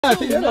I'll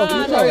take you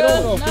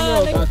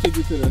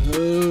to the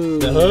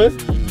hood. The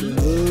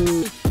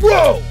hood?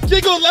 Bro! She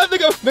gon' left,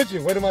 nigga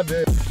snitching. What am I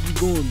doing? You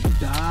gon'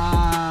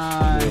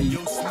 die.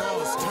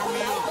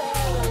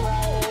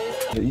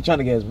 You trying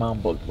to get his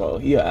mom booked, bro.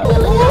 He a Yo,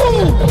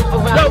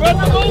 run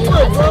him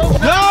over, bro.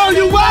 No,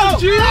 you out,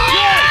 G.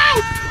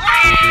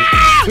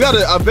 We got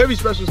a very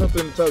special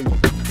something to tell you.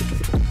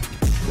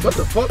 What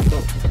the fuck, bro?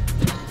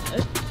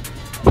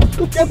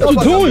 What you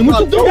doing? What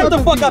you doing? Get the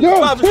fuck out the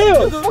drive.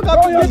 Get the fuck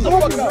out. Get the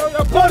fuck out.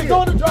 Go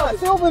on the drive.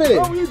 Stay over there.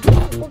 What you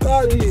doing? Fuck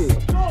out of here.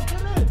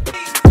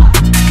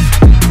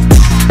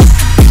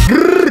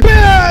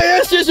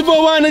 Yeah, shit, your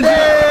boy wanna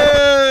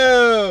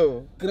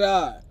do.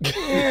 God. I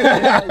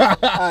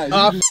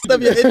f***ed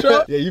up your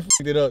intro? Yeah, you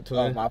f***ed it up, twin.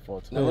 Oh, my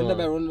fault. Now run that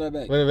back, run that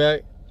back. Run it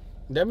back.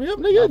 That me up,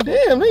 nigga.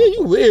 Damn, nigga,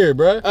 you weird,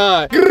 bro.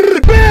 Alright.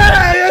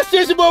 Yeah,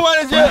 shit, your boy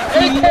wanna do.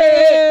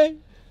 AKA.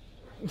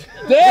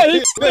 Damn,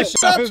 he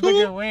shot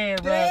too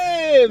weird, bro.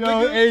 Damn,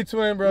 yo,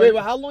 A-twin, bro. Wait,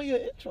 but how long your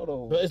intro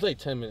though? Bro, it's like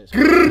 10 minutes.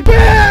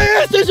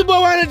 Yeah, shit, your boy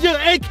wanna do.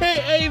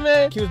 AKA,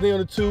 man. Keep his name on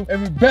the 2.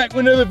 And we back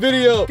with another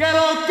video. Get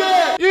on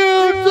good.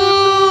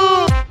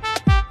 YouTube.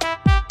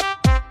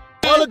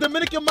 All the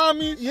Dominican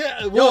mommies,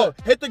 Yeah, yo,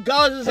 hit the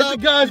guys up. Hit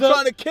the guys you up.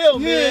 trying to kill,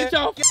 Yeah, man. hit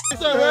y'all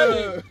son,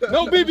 right?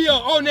 No BBL,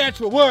 all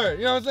natural, word.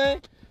 You know what I'm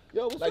saying?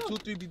 Yo, what's Like up?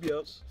 2-3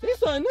 BBLs. Say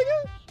something,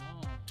 nigga.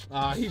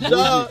 Ah, he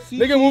Nah,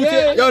 nigga move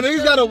to yo,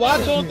 niggas gotta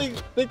watch on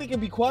things. They can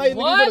be quiet.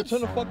 What? Niggas better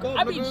turn the fuck up.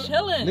 I be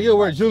chilling. Nigga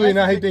wear Julie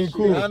now, he think he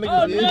cool. Nah,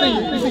 niggas, Oh, yeah. no.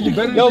 You think you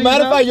better than Yo, these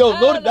matter of now? fact, yo, Nah,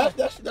 Notti, nah.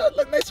 that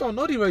look nice on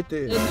Notti right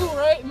there. They do,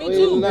 right? Me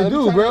too. They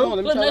do, bro.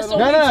 Look nice on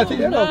Nah, me too. take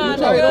that off. Nah,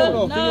 Take that nigga.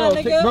 off. Nah,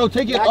 nigga. Bro,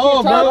 take it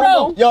off, Bro,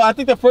 bro. Yo, I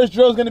think the first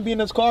drill's gonna be in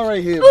this car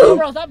right here, Bro,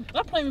 bro. stop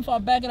playing me before I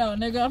back it out,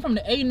 nigga. I'm from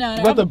the 89.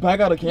 You about to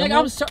back out a Nigga, camera?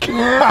 I'm sorry.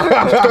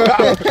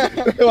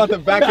 You about to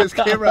back his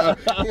camera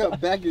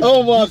out. Back is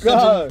Oh my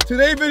god.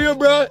 Today's video,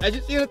 bro, as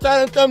you see in the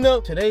title and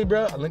thumbnail, today,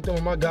 bro, I linked up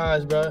with my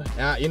guys, bro.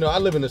 Now, you know, I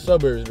live in the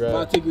suburbs, bro.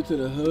 I'll take you to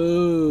the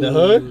hood. The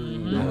hood? The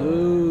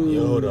hood.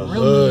 Yo, the Real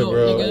hood, New York,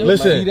 bro. nigga. See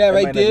Listen. that right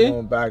Might not be there?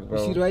 going back, You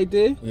bro. see right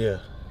there? Yeah.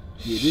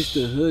 Yeah, this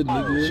the hood,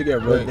 nigga. Shit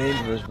get real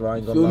dangerous, bro. I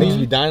ain't Feel gonna me? Niggas lie.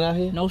 be dying out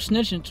here? No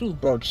snitching, too.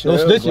 Bro, chill.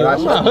 No snitching. bro.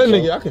 I'm not a hood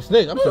nigga. I can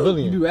snitch. I'm You be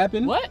civilian.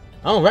 rapping? What?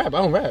 I don't rap.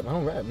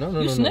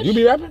 No. You snitch? You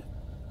be rapping?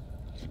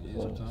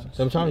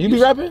 Sometimes. You be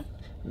rapping?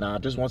 Nah,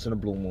 just once in a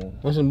blue moon.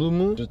 Once in Blue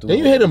Moon? Just do Then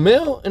you it. hit a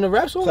mill in a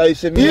rap song? So you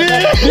sit me.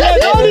 Yeah,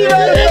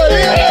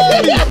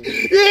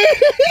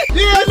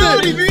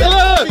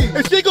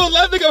 If she go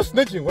left, nigga, I'm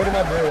snitching. What am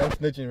I doing? I'm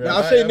snitching, right? Nah,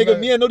 I'm saying, nigga,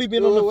 me and Notti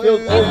being on the field.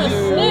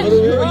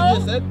 Snitch, bro.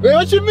 Wait,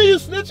 what you mean you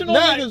snitching on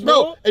Nah, niggas,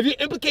 bro. bro? If you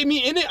implicate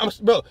me in it,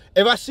 bro.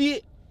 If I see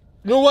it,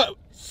 you know what?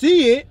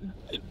 See it,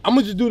 I'm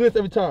gonna just do this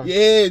every time.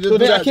 Yeah, just So do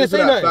then that, I can't just do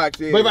say that. nothing. Facts,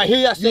 yeah. But if I hear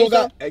y'all You say don't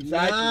got- something,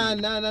 exactly. Nah.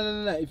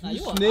 If Nah, you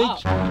you a snitch,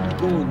 op.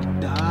 you gon'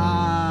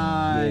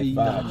 die.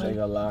 Yeah, facts, ain't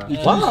gonna lie.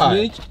 If Why?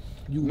 you snitch,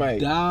 you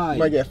might die. You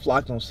might get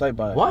flocked on sight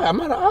by it. why? I'm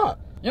not a op.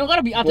 You don't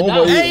gotta be out the Oh,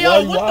 dog. but Hey,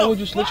 why would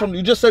you snitch on?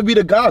 You just said we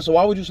the guys, so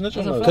why would you snitch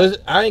on That's a us? fact.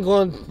 Cause I ain't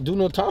gonna do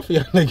no time for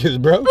y'all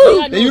niggas, bro.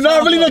 And you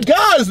not really the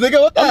guys,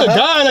 nigga. What the I'm the hell?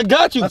 guy and I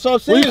got you. That's what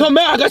I'm When you saying. come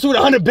out, I got you with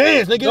 100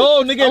 bands, nigga.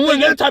 No, nigga. I'm one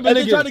of them type of if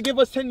they try niggas. to give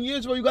us 10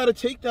 years, bro, you gotta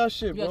take that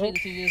shit, You gotta bro.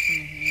 take the 2 years from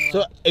me. You know?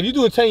 So if you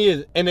do it 10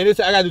 years, and then they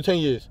say I gotta do 10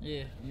 years,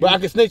 Yeah. but I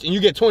can snitch and you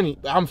get 20,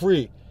 I'm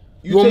free.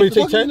 You want me to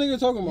take What this 10? nigga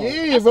talking about?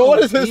 Yeah, bro. What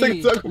is this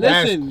nigga talking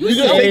about? Listen, You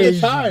just take your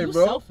time, You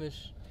bro. selfish.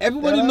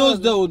 everybody Yeah. knows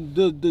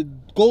the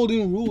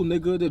golden rule,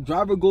 nigga. The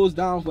driver goes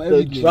down for The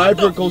everything.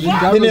 driver goes Driver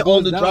dependent on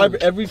goes the down. driver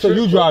every So trip,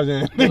 you bro. drive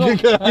then.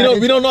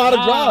 We don't know how to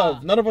Nah.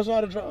 drive. None of us know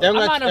how to drive. Am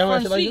I'm I- not in am I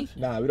front shit like seat.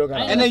 this? Nah, we don't got.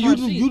 I ain't And then Front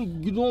seat.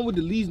 you don't with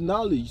the least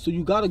knowledge, so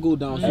you gotta go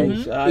down. So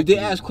Exactly. if they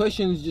ask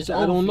questions, just say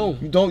I don't know.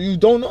 You don't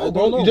know, I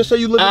bro. don't know. You just say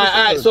you live in the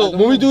Alright, suburbs. so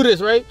when we do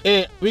this, right,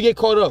 and we get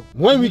caught up,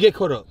 when we get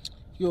caught up,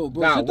 Yo,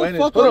 bro, Nah, shut when the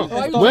is- fuck hold up. on, and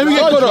When start when we get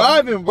Start caught up,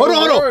 driving, bro. hold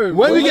on. Word. When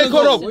Where we you get wanna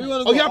caught go? up, Where you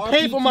wanna oh go? y'all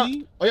paying for my,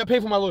 RPT? oh y'all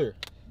paying for my lawyer.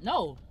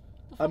 No.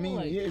 I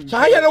mean, yeah. So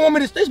how y'all don't want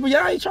me to stitch, but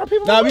y'all ain't trying to pay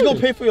for my Nah, lawyer? we gonna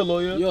pay for your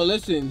lawyer. Yo,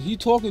 listen, he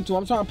talking to.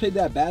 I'm trying to play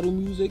that battle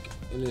music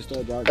and then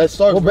start driving. Let's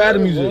start. What battle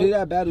bro. music? Play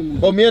that battle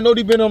music. But me and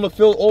Notti been on the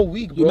field all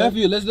week, Yo, bro.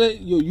 Matthew,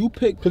 you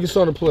pick. Pick a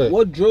song to play.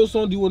 What drill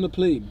song do you want to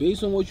play?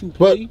 Based on what you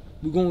play,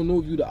 we gonna know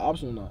if you the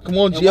ops or not. Come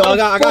on, And G. why I the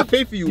got fuck-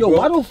 faith for you, Yo, bro.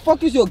 why the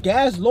fuck is your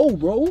gas low,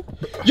 bro?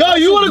 Yo,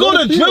 you wanna go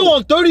Go to to drill field.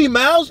 on 30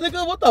 miles,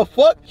 nigga? What the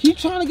fuck? He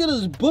trying to get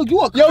us booked. You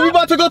a Yo, we cop?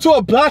 about to go to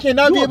a block and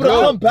not be able to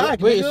come back,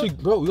 Wait, nigga.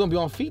 bro, we gonna be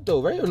on feet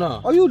though, right or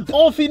not? Are you?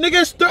 On feet,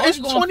 nigga. It's Why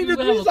you going 20 feet? We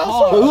degrees have a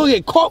car. But we outside. gonna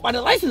get caught by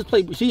the license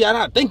plate. But see, y'all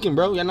not thinking,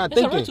 bro. Y'all not It's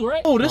a thinking. rental,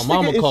 right? Oh, this My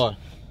mama nigga is. car.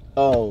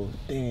 Oh,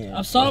 damn.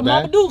 I'm sorry, That's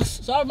Mama bad. Dukes.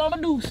 Sorry, Mama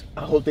Dukes.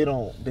 I hope they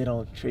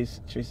don't trace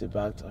it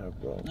back to her,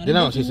 bro. They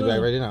not chase it back,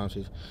 right? They not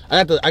chase.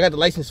 I got the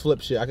license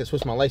flip shit. I can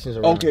switch my license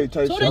around. Okay,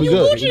 type So shit. then We you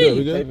good. Gucci.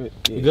 We good. Type it,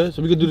 yeah. We good.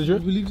 So we can do the You drill.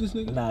 believe this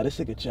nigga? Nah, this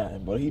nigga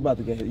chatting, bro. He about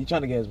to get. He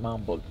trying to get his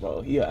mom booked, bro.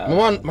 He My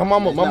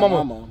mama. It's not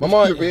mama. My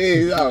mama.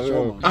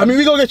 Yeah, I mean,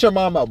 we gonna get your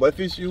mom out, but if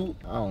it's you,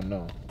 I don't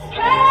know.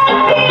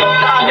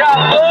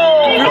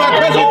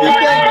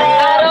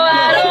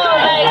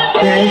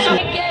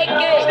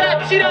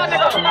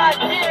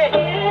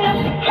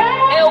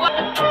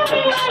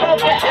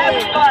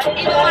 Everybody,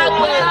 you know I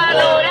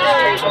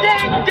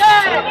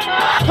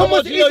How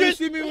much Gio, Idris?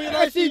 you see me when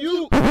I see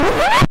you?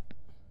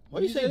 Why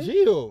you say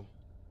Gio?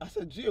 I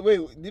said Gio.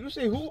 Wait, did you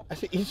say who? I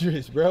said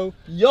Idris, bro.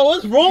 Yo,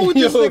 what's wrong with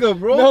this nigga,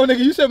 bro? No, nigga,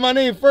 you said my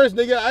name first,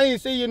 nigga. I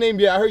ain't say your name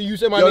yet. I heard you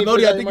said my name Notti,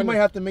 first. I think you might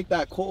have to make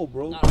that call,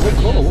 bro. Nah,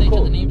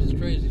 the names is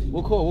crazy.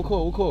 What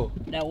call?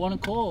 That one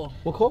call.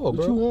 What call, bro?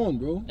 What you on,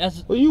 bro? That's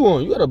What you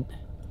on? You got a...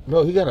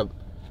 Bro, he got a...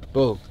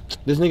 Bro,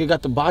 this nigga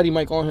got the body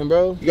mic on him,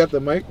 bro. You got the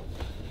mic?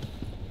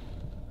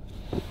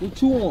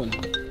 What you on?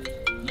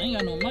 I ain't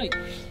got no mic.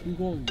 You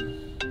going?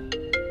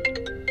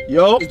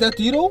 Yo, Is that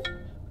Tito?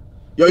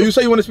 yo, you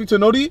say you want to speak to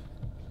Notti?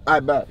 I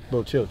bet.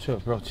 Bro, chill,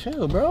 bro.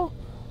 Chill, bro.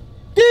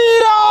 Tito!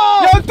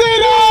 Yo,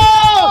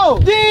 Tito!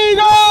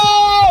 Tito!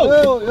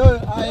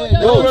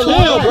 Yo,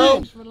 chill, bro.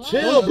 Relax.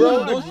 Chill,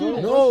 bro. Don't shoot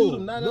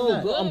him.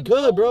 No, bro. I'm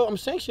good, bro. I'm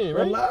sanctioned,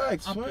 right?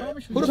 Relax, I man.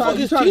 promise you. Who the You fuck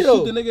trying is to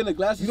Tito? shoot the nigga in the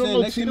glasses You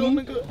don't sitting know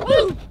next Tito, to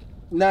me? nigga?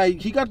 Nah,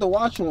 he got the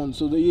watch on,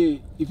 so yeah.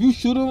 If you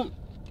shoot him,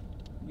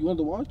 you want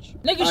the watch?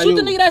 Nigga, shoot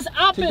the nigga that's Take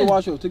the opping.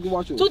 watch off. Take the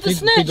watch off. Shoot the Take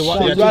snitch. the watch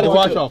Take off. the Take the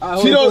watch watch off.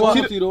 off.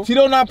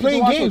 Tito not Take the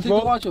playing watch games, off. Take the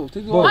bro. watch off.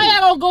 Take the Bro. watch Why off.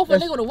 y'all gonna go for a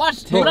nigga with a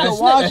watch? Take Bro, the that's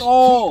watch snitch.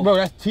 off. Bro,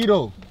 that's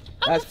Tito.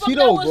 That's Fuck, Tito,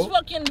 that was bro.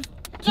 fucking.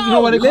 You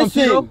know why they call him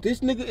Listen, Tito? this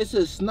nigga is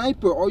a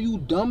sniper. Are you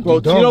dumb? Bro,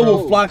 dumb, Tito bro.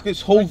 will flock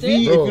this whole Right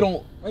V there? if Bro. you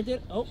don't. Right there.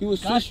 Oh, He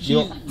was got Swiss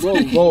you. cheese, bro.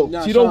 Bro,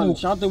 Nah, Tito Sean, will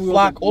Shanta, we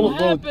flock on all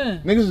What of bro.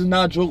 happened? Niggas is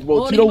not joke,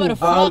 bro. Oh, Tito you will better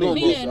flock flock.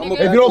 me then, nigga.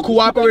 If you don't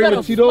cooperate better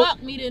with Tito,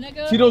 flock me then,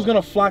 nigga. Tito's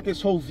gonna flock his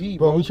whole V,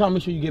 Bro, bro. we trying to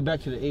make sure you get back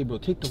to the A, bro.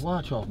 Take the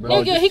watch off, bro.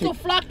 Nigga, he can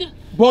flock the.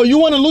 Bro, you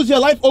wanna lose your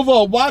life over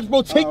a watch,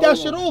 bro? Take that hold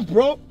shit on. off,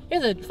 bro.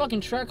 Here's a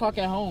fucking track hawk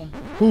at home.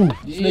 Who?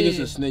 This nigga's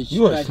a snitch.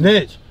 You a Pack-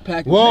 snitch.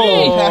 pack-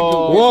 Whoa. pack-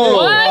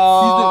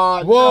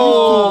 Whoa. What?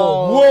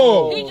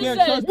 Whoa. He just can't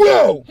said. trust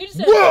Whoa. He just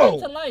said Whoa.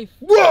 to life.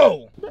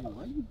 Whoa. Bro,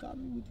 why you got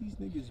me with these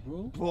niggas,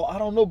 bro? Bro, I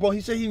don't know, bro.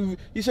 He said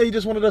he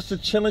just wanted us to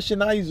chill and shit.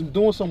 Now he's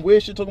doing some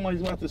weird shit, talking about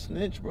he's about to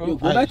snitch, bro. Yo,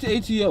 go back to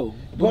ATO.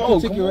 Bro,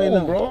 Book the come ticket right on,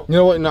 now. bro. You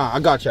know what? Nah, I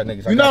got y'all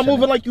niggas. You're not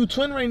moving like you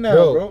twin right now,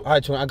 bro. bro. All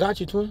right, twin. I got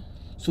you, twin.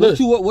 So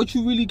what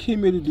you really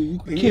came here to do? You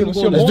Yeah, came what's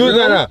to your go Let's do it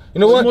motive? now. You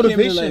know What's what? your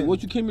motivation? Motivation.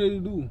 What you came here to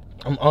do?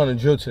 I'm on a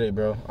drill today,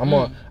 bro.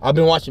 I've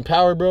been watching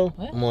Power, bro.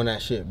 What? I'm on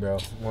that shit, bro.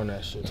 I'm on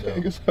that shit, bro.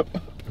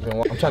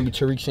 I'm trying to be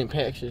Tariq St.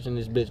 Patrick in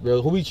this bitch,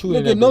 bro. Who be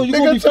shooting? Nigga, no, you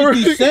gonna be Nigga,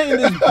 50 Cent in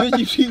this bitch.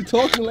 You keep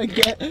talking like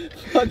that.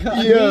 Fuck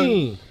out.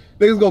 Yeah.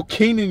 Niggas go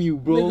caning you,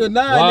 bro. Nigga,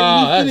 nah,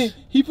 Wow, nigga,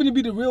 he finna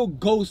be the real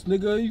ghost,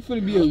 nigga. He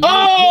finna be a real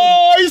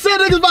Oh, you said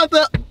niggas about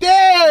to.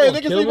 Damn,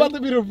 niggas kill say me? about to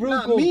be the real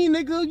Not ghost. me,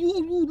 nigga.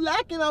 You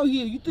lacking out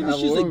here. You think Nah,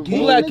 this shit's a we're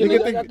game, lacking, nigga?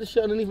 nigga. I got the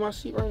shit underneath my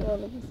seat right now.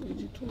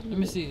 Let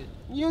me see it.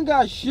 You ain't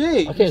got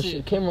shit. I can't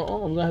shit camera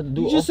on. I'm gonna have to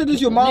do You it. just said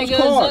it's your mom's Nigga,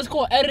 car. that's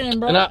called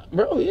editing, bro. And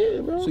bro, yeah,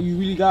 bro. So you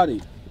really got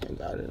it. I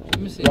got it. Let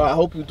me see. Bro, I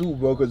hope you do,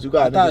 bro, because you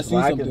got I thought I niggas seen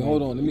lacking. something.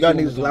 Hold on, let me You got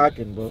see niggas what it's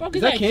lacking, bro. Fuck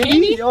Is that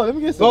candy? Yo, let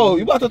me get some. Bro,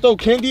 you about to throw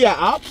candy at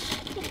ops?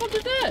 What the fuck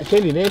is that?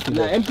 Candy nasty, Nah,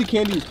 bro. empty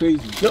candy is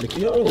crazy.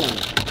 Yo.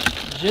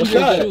 Ginger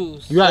that?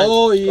 juice. You right.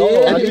 Oh yeah.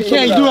 Oh, You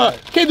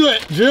can't do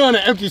it. Drill on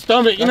an empty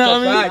stomach. You know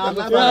what I mean? I'm You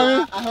not know what I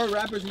mean? I heard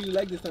rappers really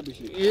like this type of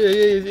shit. Yeah.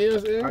 You know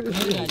what I'm We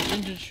saying? got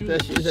ginger juice.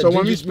 That shit. So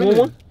when we spinning,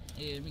 one?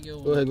 Yeah, let me get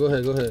Go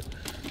one. ahead.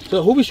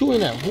 So who we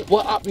shooting at?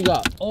 What op we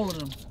got? All of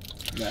them.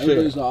 Nah,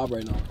 everybody's not up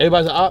right now.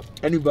 Everybody's an op.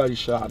 anybody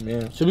shot,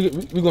 man. So we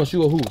gonna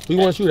shoot at who? Who you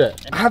wanna shoot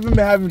at? I haven't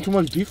been having too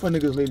much beef with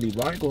niggas lately,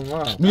 bro. I ain't gonna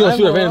lie. We gonna I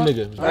shoot at ain't random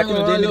gonna niggas. Back in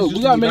the day, niggas used we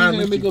to got be many mad niggas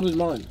with make you. up his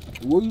mind.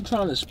 What you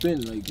trying to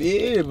spin? Like,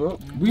 Yeah, bro.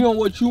 we on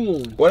what you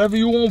want. Whatever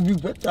you want, you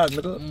bet that,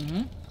 nigga.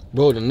 Mm-hmm.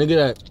 Bro, the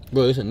nigga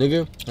it's a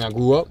nigga and I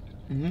grew up.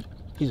 Mhm.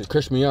 He just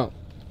cursed me out.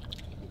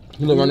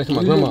 He lived right next to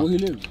my grandma. Where he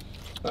live?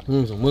 He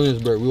was in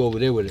Williamsburg. We over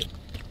there with it.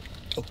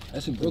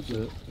 That's in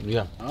Brooklyn.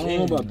 Yeah. I don't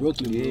know about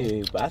Brooklyn, bro.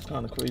 Yeah, but that's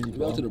kind of crazy, We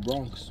bro. out to the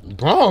Bronx.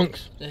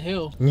 Bronx. The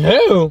hill.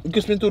 Yeah. We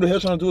can spin through the hill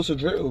trying to do us a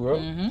drill, bro.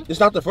 Mm-hmm. It's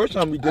not the first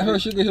time we did I heard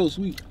it. Sugar Hill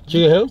sweet.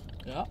 Sugerhill.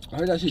 Yeah. I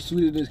heard that shit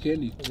sweeter than this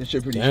candy. This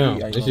shit pretty Damn.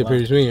 sweet. I ain't This gonna shit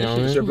pretty lie. sweet, you know what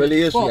I This mean? shit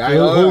really is sweet. Fuck. I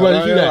Who ain't about gonna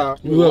to shoot lie.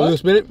 at? You gonna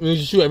spin it? You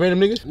just shoot at random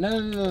niggas?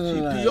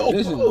 No. Yo,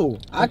 Listen, bro.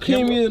 I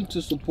came here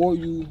to support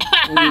you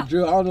on your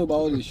drill. I don't know about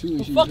all this shooting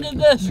What shit. the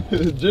fuck is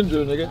this?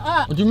 Ginger, nigga.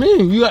 Ah. What you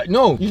mean? You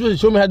supposed to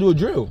show me how to do a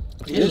drill.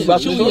 Listen, about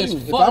to listen, show listen,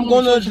 you. if Fuck, I'm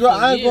going to a I'm drill,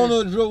 I ain't shooting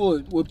going to a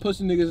drill with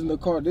pussy niggas in the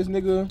car. This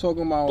nigga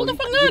talking about What the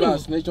fuck you I gotta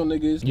do? snitch on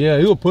niggas. Yeah,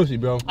 you a pussy,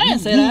 bro. I didn't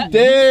say that. You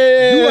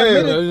Damn.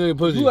 admitted- Yeah, you a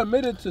pussy. You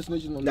admitted to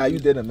snitching on Nah, niggas. you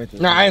did admit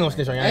it. Nah, I ain't gonna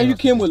snitch on you. I And you ain't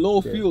came with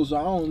low field, so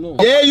I don't know.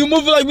 Yeah, you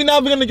moving like we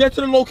not gonna get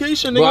to the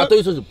location, Bro, I nigga. thought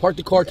you supposed to park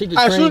the car, take the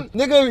As train. soon,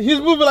 nigga, he's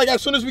moving like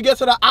as soon as we get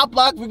to the op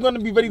block, we're gonna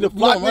be ready to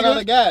fly. gonna run out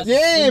of gas.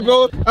 Yeah,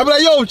 bro. I'm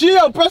like, yo,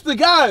 Gio, press the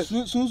gas.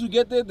 Soon as we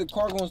get there, the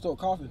car gonna start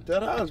coughing.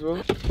 Dead eyes,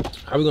 bro.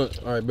 How we gonna?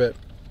 All right, bet.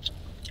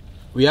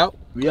 We out?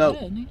 We Yeah, out.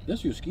 nigga.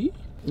 That's your ski?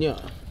 Yeah.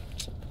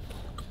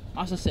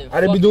 I should say.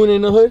 I didn't be doing it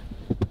in the hood.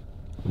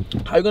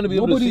 How you gonna be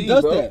able to Nobody see,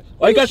 does bro? that.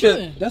 Why you got your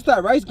shooting? That's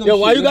that rice gum yo?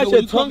 Why shit, you got nigga, your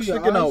when tongue cover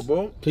sticking eyes. out,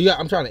 bro? Cause yeah,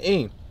 I'm trying to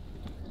aim.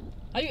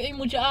 How you aim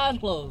with your eyes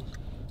closed?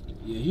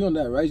 Yeah, he on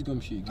that rice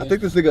gum shit. I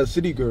think this nigga a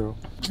city girl.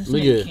 This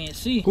Look nigga at- can't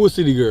see. Who a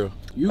city girl?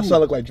 you. I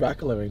sound like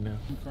Dracula right now.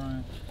 I'm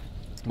crying.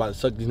 I'm about to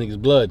suck these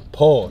niggas' blood.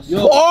 Pause.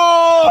 Yo.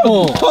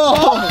 Oh!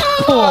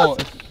 Pause.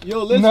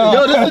 Yo, listen. Nah.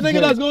 Yo, this the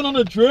nigga that's going on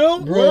the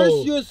drill? Bro.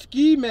 Where's your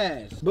ski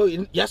mask? Bro,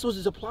 y'all supposed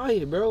to supply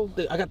it, bro.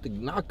 I got the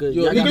knocker.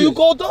 Yo, Y'all got Nigga, you this.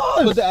 called Put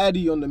us. the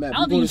Addy on the map. I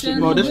don't We going think to you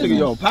shit. Bro, this business.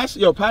 nigga,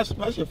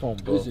 pass your phone,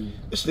 bro. Listen.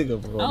 This nigga,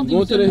 I bro. don't Going think to you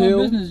the said hill.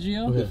 no business,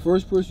 Gio. The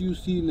first person you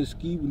see in the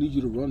ski, we need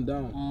you to run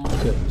down.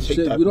 Okay,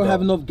 Shit, we don't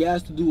have enough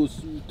gas to do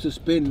to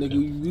spin,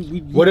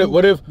 nigga.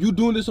 What if? You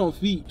doing this on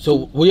feet?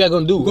 So what y'all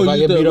gonna do We're if gonna I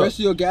use get beat the up? rest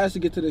of your gas to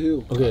get to the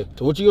hill. Okay,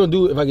 so what you gonna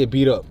do if I get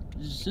beat up?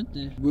 Just sit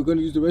there. We're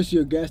gonna use the rest of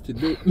your gas to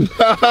dip.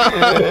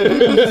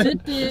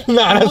 Sit there.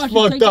 Nah, that's Watch you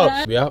fucked take up.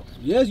 that. Yeah.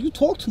 Yes, you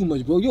talk too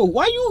much, bro. Yo,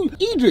 why you,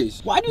 Idris?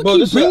 Why do you Bro,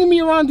 keep this bringing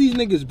me around these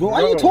niggas, bro?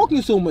 Why you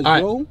talking so much, bro?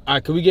 All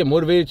right, can we get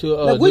motivated to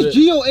Like, do which that?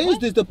 Geo is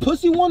this? The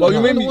pussy one? Bro, or you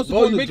the make one me, that wants to bro,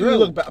 go you to making drill?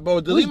 me look bad, bro.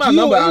 Delete Which my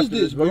Geo number is after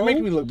this, this, bro. You bro?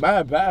 making me look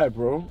bad,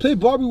 bro. Play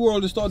Barbie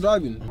World and start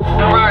driving.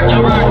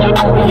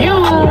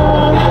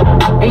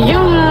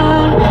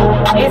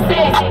 It's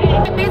it.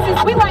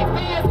 Bitches, we like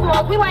fast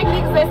cars. We like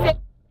niggas that say.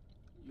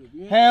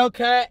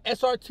 Hellcat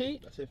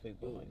SRT. That's it, fake,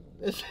 bro.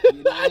 That's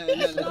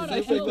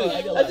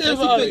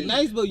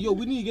nice, but yo,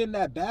 we need to get in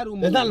that battle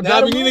mode. That's not a Now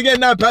battle. we need to get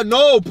in that pad.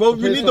 No, bro. We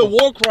Okay, need so- the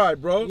war cry,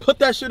 bro. Put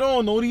that shit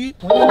on, Notti.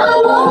 Stop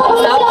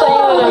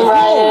playing with me,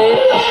 right?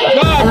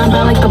 And I'm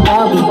not like a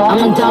Barbie.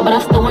 I'm a doll, but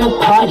I still wanna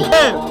party.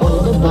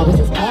 All the Barbies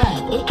is bad.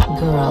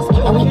 Girls,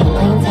 and we be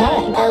playing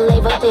tag.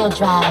 LA Rodeo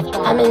Drive.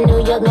 I'm in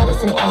New York,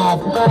 Medicine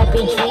Ave.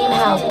 Barbie Dream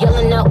House.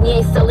 Yelling out, we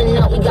ain't selling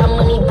out. We got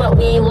money, but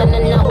we ain't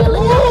letting out. Yo,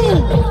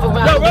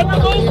 run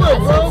them over,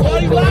 bro. Why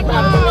you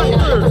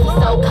laughing?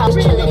 So couch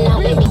chilling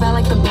out, baby. Feel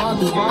like the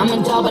Barbie. I'm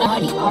in doll, but I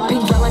big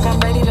feel like I'm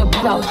ready to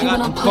blow.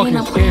 When I'm playing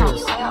up my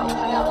house.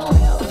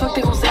 The fuck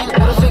they gon' say?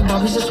 What if fake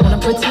Barbies just wanna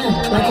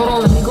pretend? Like, hold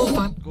on, let me go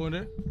find. Go in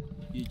there.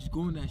 Yeah, just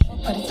go in that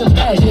shit. But it's a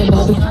bad, yeah,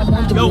 Barbie.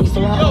 Yo,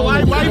 why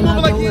you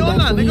moving like you on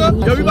that,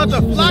 nigga? Yo, we about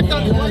to flock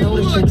out. Why you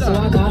moving like So I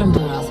that? got them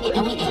girls.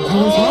 And we can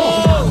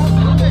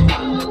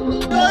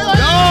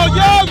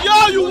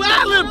Yo, you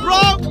wildin',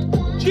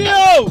 bro.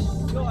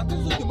 Chill. Yo, I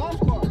think this is your mom's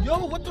car.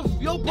 Yo, what the?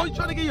 Yo, bro, you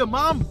trying to get your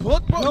mom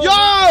booked, bro? No, Yo!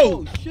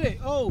 Oh shit!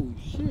 Oh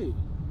shit!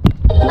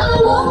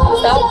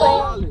 Stop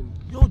playing.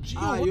 Yo, Gio,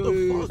 Ah, what yo, the yo,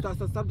 yo, fuck?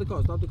 stop the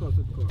car! Stop the car!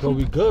 Bro,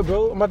 we good,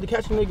 bro. I'm about to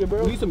catch a nigga,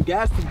 bro. We need some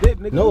gas to dip,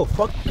 nigga. No,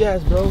 fuck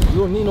gas, bro. You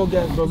don't need no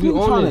gas, bro. We He's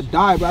on trying this. to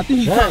die, bro. I think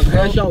he's Yeah, trying to bro.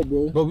 crash out,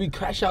 bro. Bro, we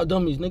crash out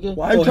dummies, nigga.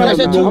 Why you crash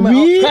trying out to to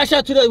me? crash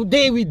out to the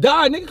day we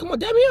die, nigga? Come on,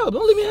 damn me up.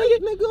 Don't leave me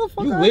hanging, Nigga,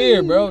 fuck You outta weird,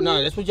 here, bro. nigga.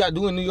 Nah, that's what y'all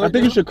do in New York. I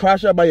think you bro. should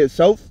crash out by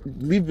yourself,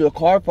 leave your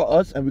car for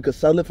us, and we could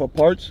sell it for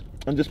parts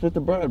and just split the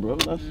bread, bro.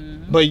 That's...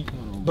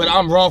 But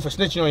I'm wrong for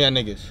snitching on y'all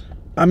niggas.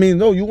 I mean,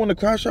 no, you want to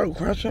crash out,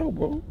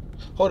 bro.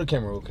 Hold the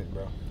camera real quick,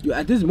 bro. Yo,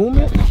 at this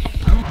moment.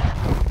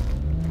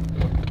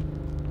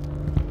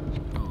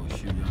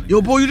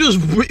 Yo, boy, you just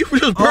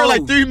burned Oh.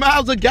 like 3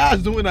 miles of gas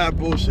doing that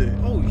bullshit.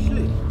 Oh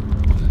shit!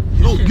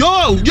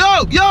 Yo!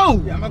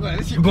 Yeah, I'm not gonna.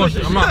 This shit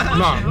Bullshit.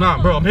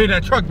 Nah, bro. I'm hitting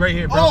that truck right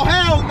here, bro. Oh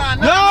hell nah!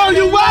 No,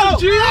 you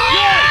wild,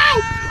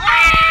 Gio!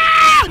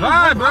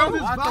 Alright, bro.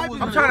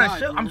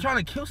 I'm I'm trying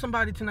to kill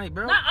somebody tonight,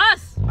 bro. Not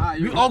us.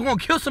 We all gonna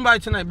kill somebody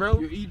tonight, bro.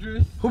 You're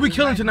Idris. Who we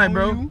killing tonight,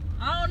 bro?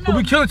 I don't Who know.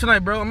 we killing tonight,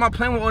 bro? I'm not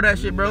playing with all that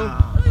shit, bro.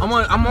 I'm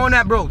on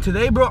that, bro.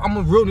 Today, bro, I'm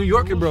a real New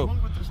Yorker, bro.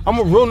 I'm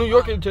a real New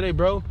Yorker today,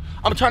 bro.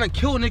 I'm trying to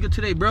kill a nigga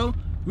today, bro.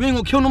 We ain't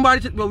gonna kill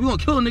nobody, bro. We gonna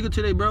kill a nigga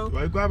today, bro.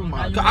 Why you grabbing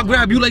my... I'll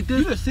grab you like this.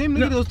 You the same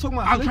nigga that was talking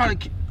about. I'll try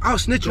to. I'll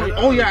snitch on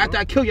y'all after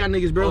I kill y'all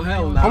niggas, bro. Oh,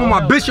 hell nah. I'm on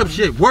my bishop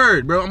shit.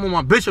 Word, bro. I'm on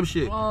my bishop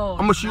shit. Oh, I'm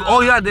gonna shoot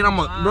all y'all, then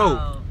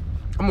bro.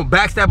 I'm gonna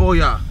backstab all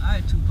y'all.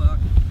 Alright, Tupac.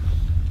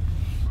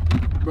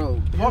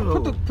 Bro,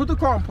 put the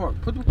car in park.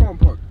 Put the car in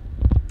park.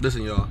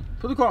 Listen, y'all.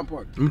 Put the car in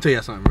park. Let me tell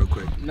y'all something real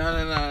quick. Nah.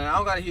 I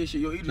don't gotta hear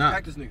shit. Yo, Idris,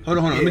 pack this nigga. Hold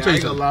on. Let me tell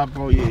you something. Lie,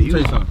 bro. Yeah, Let me tell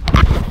you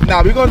something.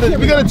 Nah, we're gonna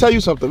tell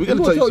you something. We're gonna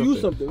gonna tell tell you you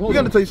something. something. We're Hold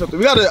gonna on. tell you something.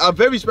 We got a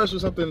very special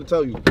something to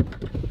tell you.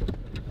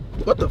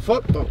 What the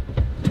fuck? Oh.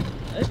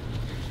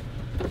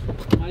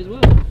 Might as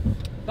well.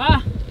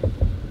 Bye.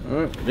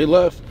 Alright, they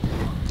left.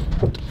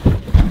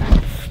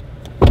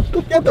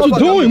 What you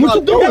doing? What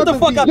you doing? Get the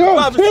fuck out Yo, the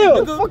privacy,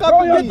 chill. nigga. Fuck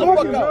out Get the the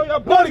fuck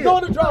out. Buddy, go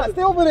on the drive.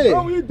 Stay over there.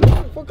 Bro, what you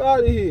doing? Fuck out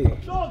of here.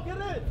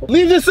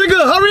 Leave this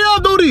nigga. Hurry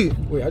up,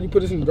 Notti. Wait, how do you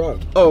put this in the drive?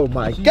 Oh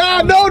my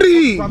God,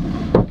 Notti.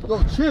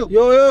 Yo, chill.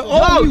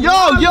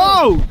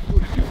 Yo.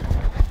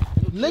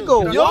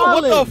 Nigga, Yo,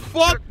 what the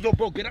fuck? Yo,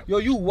 bro, get out. Yo,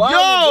 you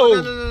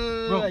wild.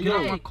 Yo. Bro, get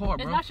out Hey, my car,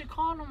 it's bro. not your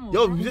car no more.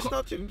 Yo, bro. this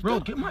not your... Bro,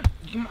 get my.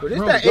 Bro, this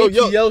Bro, that yo,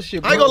 ATL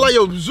shit, bro. I ain't gonna lie,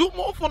 yo, zoom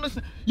off on this.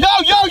 Yo.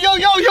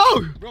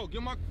 Bro,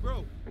 get my.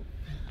 Bro.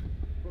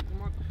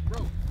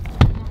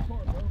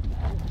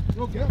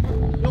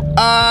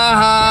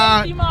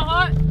 Ah. See my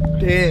heart?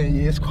 Damn,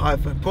 yeah, it's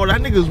quiet. Bro,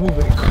 that nigga's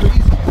moving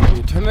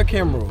crazy. Turn the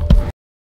camera off.